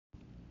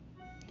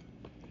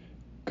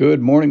Good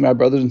morning, my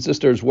brothers and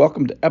sisters.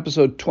 Welcome to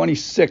episode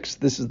 26.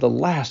 This is the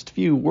last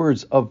few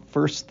words of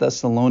 1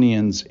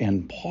 Thessalonians,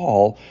 and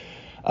Paul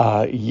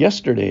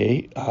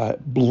yesterday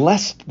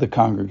blessed the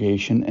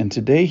congregation, and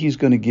today he's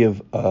going to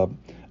give a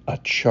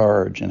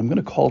charge. And I'm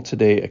going to call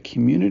today a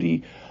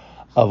community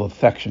of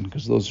affection,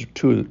 because those are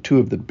two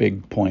of the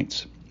big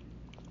points.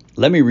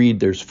 Let me read.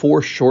 There's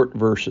 4 short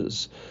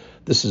verses.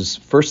 This is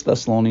 1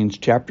 Thessalonians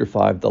chapter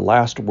 5, the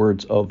last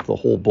words of the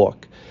whole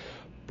book.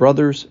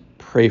 Brothers,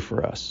 pray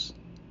for us.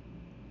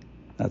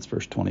 That's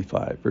verse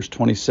 25. Verse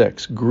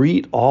 26,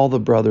 greet all the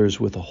brothers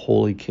with a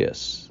holy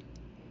kiss.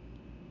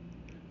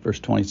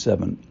 Verse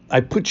 27, I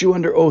put you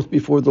under oath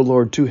before the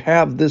Lord to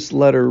have this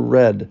letter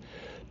read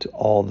to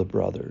all the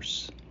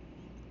brothers.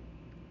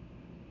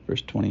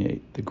 Verse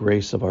 28, the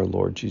grace of our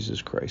Lord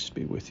Jesus Christ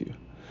be with you.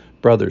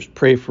 Brothers,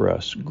 pray for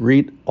us.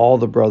 Greet all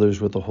the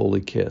brothers with a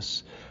holy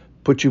kiss.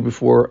 Put you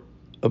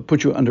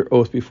under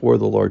oath before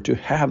the Lord to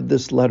have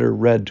this letter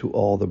read to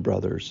all the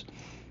brothers.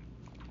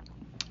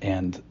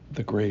 And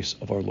the grace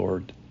of our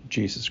Lord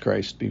Jesus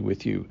Christ be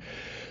with you.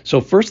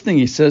 So first thing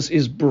he says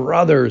is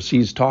brothers.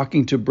 He's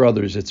talking to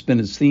brothers. It's been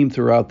his theme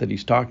throughout that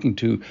he's talking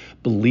to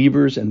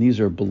believers, and these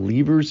are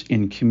believers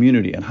in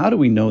community. And how do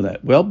we know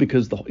that? Well,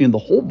 because in the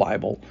whole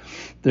Bible,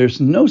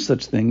 there's no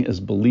such thing as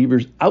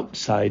believers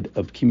outside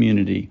of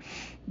community,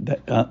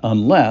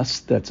 unless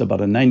that's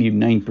about a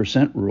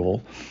 99%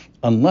 rule,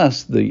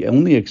 unless the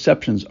only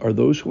exceptions are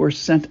those who are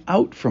sent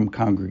out from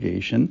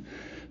congregation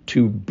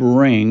to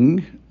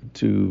bring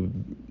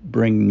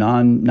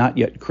not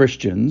yet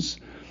Christians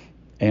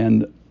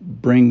and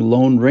bring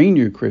Lone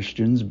Ranger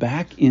Christians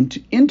back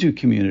into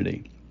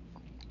community.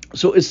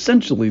 So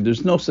essentially,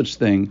 there's no such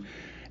thing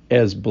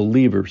as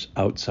believers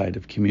outside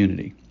of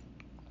community.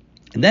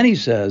 And then he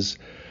says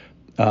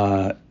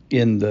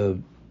in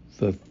the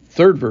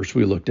third verse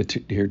we looked at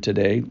here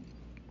today,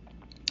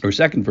 or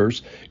second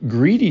verse,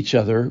 greet each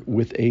other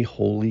with a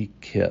holy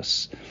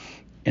kiss.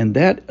 And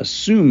that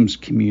assumes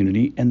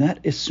community, and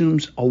that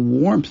assumes a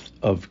warmth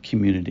of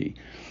community.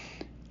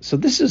 So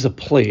this is a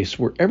place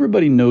where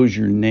everybody knows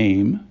your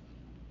name,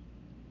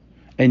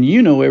 and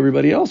you know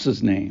everybody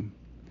else's name.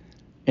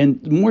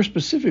 And more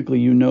specifically,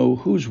 you know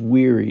who's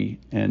weary,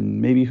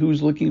 and maybe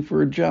who's looking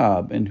for a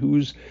job, and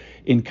who's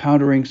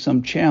encountering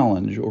some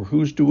challenge, or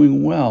who's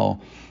doing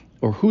well,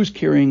 or who's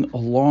carrying a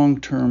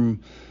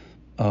long-term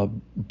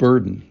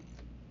burden.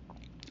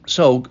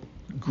 So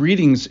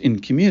greetings in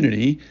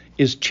community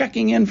is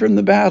checking in from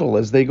the battle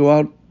as they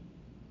go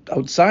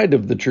outside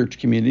of the church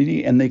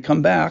community and they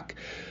come back,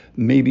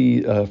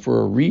 maybe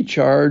for a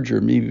recharge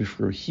or maybe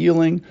for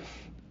healing.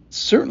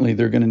 Certainly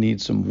they're going to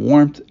need some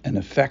warmth and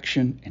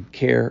affection and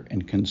care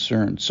and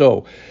concern.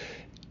 So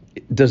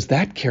does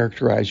that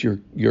characterize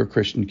your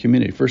Christian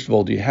community? First of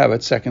all, do you have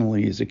it?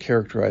 Secondly, is it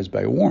characterized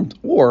by warmth?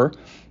 Or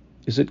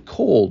is it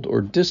cold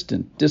or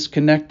distant,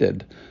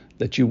 disconnected,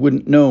 that you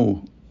wouldn't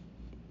know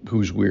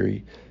who's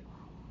weary?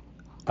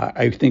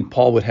 I think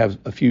Paul would have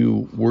a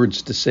few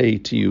words to say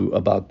to you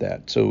about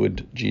that. So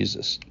would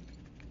Jesus.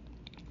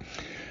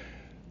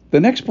 The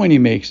next point he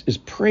makes is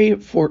pray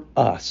for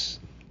us.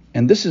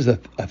 And this is a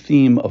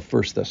theme of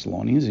 1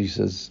 Thessalonians. He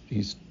says,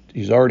 he's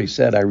already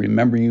said, I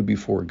remember you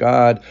before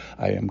God.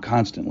 I am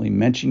constantly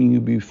mentioning you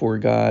before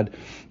God.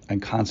 I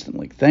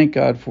constantly thank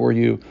God for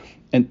you.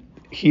 And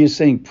he is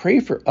saying, pray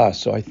for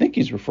us. So I think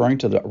he's referring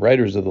to the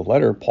writers of the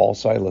letter, Paul,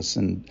 Silas,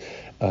 and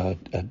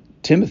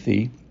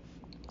Timothy.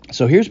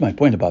 So here's my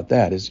point about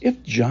that, is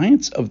if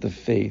giants of the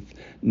faith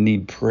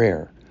need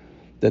prayer,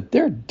 that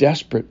they're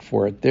desperate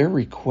for it, they're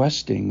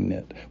requesting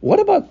it, what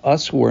about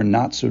us who are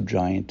not so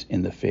giant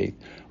in the faith?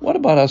 What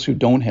about us who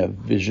don't have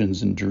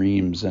visions and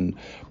dreams and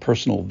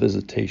personal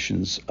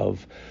visitations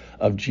of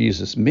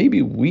Jesus?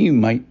 Maybe we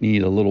might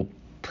need a little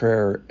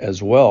prayer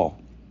as well.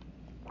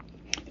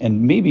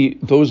 And maybe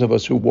those of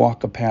us who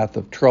walk a path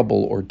of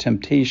trouble or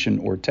temptation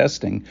or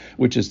testing,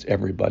 which is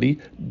everybody,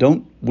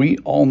 don't we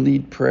all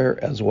need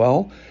prayer as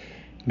well?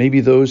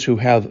 Maybe those who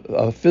have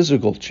a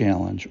physical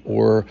challenge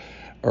or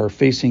are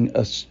facing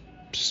a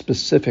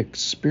specific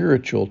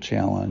spiritual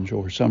challenge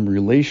or some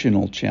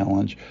relational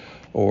challenge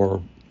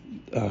or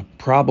a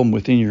problem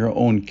within your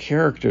own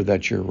character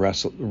that you're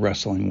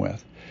wrestling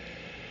with.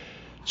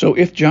 So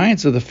if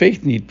giants of the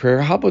faith need prayer,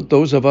 how about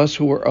those of us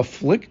who are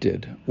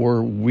afflicted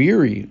or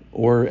weary,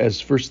 or as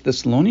 1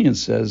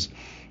 Thessalonians says,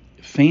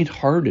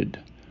 faint-hearted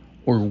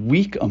or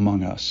weak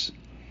among us?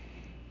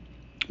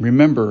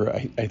 Remember,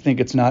 I think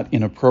it's not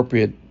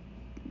inappropriate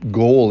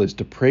goal is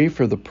to pray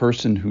for the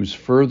person who's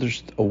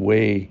furthest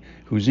away,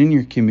 who's in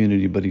your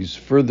community, but he's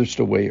furthest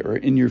away, or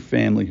in your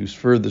family who's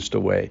furthest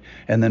away,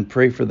 and then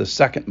pray for the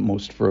second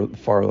most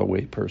far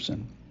away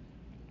person.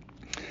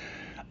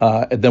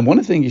 And then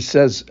one thing he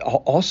says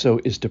also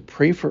is to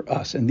pray for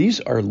us. And these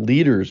are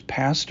leaders,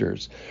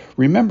 pastors.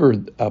 Remember,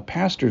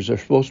 pastors are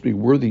supposed to be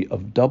worthy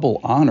of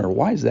double honor.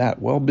 Why is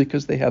that? Well,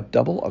 because they have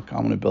double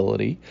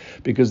accountability,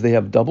 because they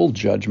have double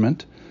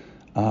judgment,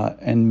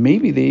 and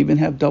maybe they even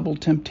have double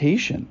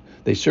temptation.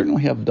 They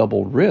certainly have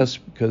double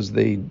risk because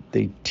they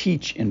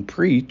teach and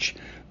preach,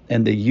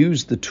 and they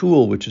use the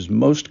tool which is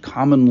most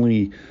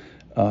commonly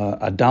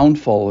a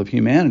downfall of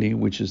humanity,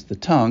 which is the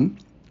tongue.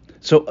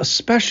 So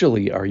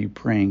especially, are you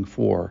praying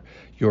for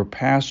your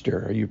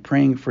pastor? Are you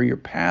praying for your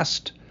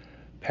past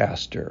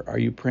pastor? Are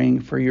you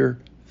praying for your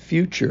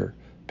future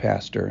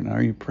pastor? And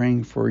are you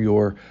praying for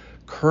your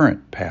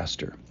current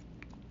pastor?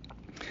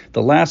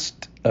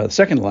 The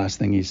second to last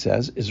thing he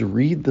says is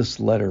read this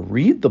letter.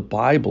 Read the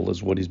Bible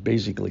is what he's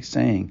basically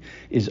saying.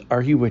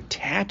 Are you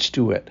attached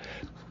to it?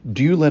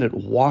 Do you let it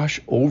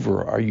wash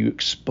over? Are you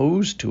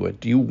exposed to it?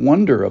 Do you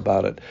wonder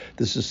about it?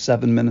 This is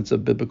 7 minutes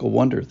of biblical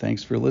wonder.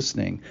 Thanks for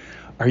listening.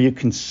 Are you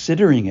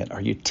considering it?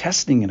 Are you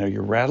testing it? Are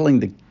you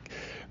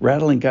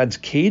rattling God's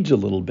cage a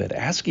little bit,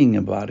 asking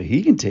about it?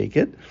 He can take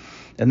it.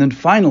 And then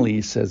finally,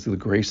 he says, the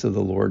grace of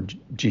the Lord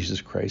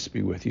Jesus Christ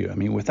be with you. I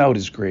mean, without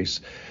his grace,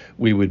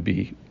 we would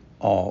be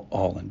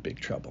all in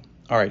big trouble.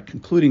 All right,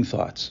 concluding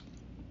thoughts.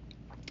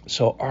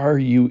 So are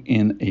you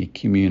in a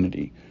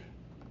community?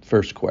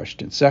 First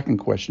question. Second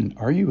question,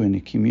 are you in a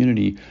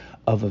community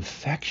of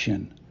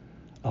affection,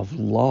 of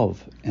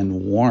love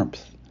and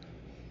warmth?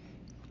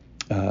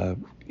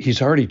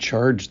 He's already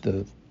charged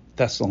the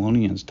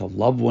Thessalonians to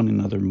love one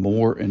another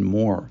more and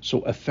more. So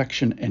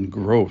affection and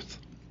growth.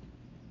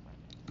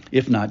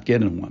 If not,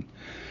 get in one.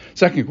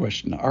 Second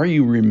question, are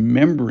you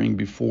remembering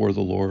before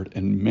the Lord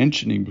and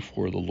mentioning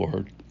before the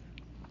Lord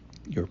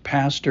your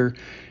pastor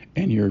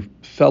and your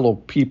fellow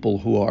people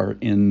who are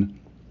in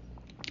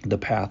the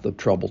path of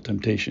trouble,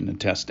 temptation,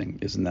 and testing?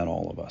 Isn't that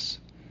all of us?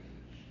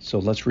 So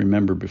let's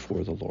remember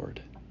before the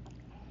Lord.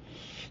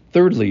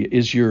 Thirdly,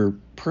 is your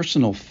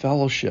personal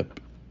fellowship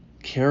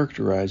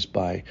characterized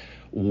by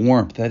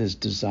warmth, that is,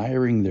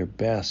 desiring their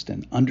best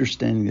and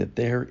understanding that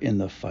they're in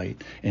the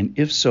fight? And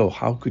if so,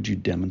 how could you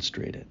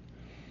demonstrate it?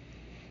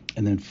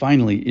 And then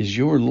finally, is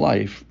your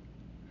life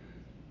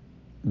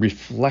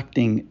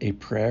reflecting a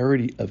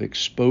priority of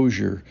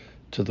exposure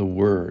to the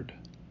Word?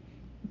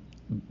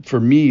 For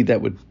me,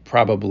 that would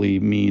probably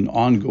mean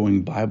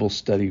ongoing Bible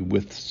study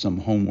with some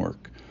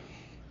homework.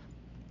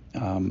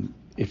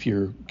 If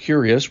you're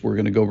curious, we're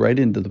going to go right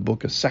into the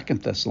book of 2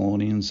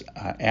 Thessalonians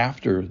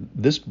after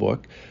this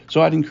book.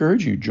 So I'd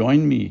encourage you,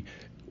 join me,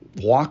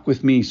 walk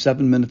with me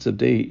 7 minutes a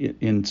day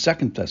in 2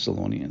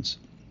 Thessalonians.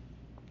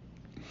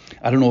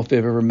 I don't know if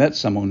they've ever met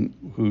someone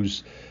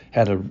who's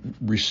had a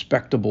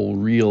respectable,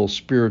 real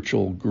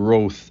spiritual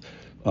growth,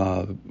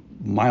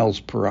 miles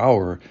per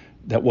hour,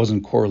 that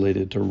wasn't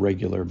correlated to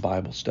regular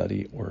Bible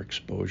study or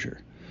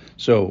exposure.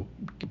 So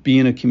be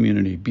in a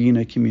community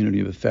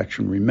of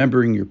affection,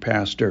 remembering your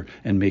pastor,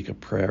 and make a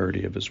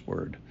priority of his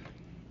word.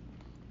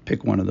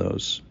 Pick one of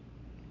those.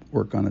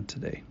 Work on it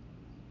today.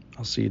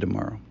 I'll see you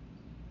tomorrow.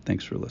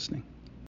 Thanks for listening.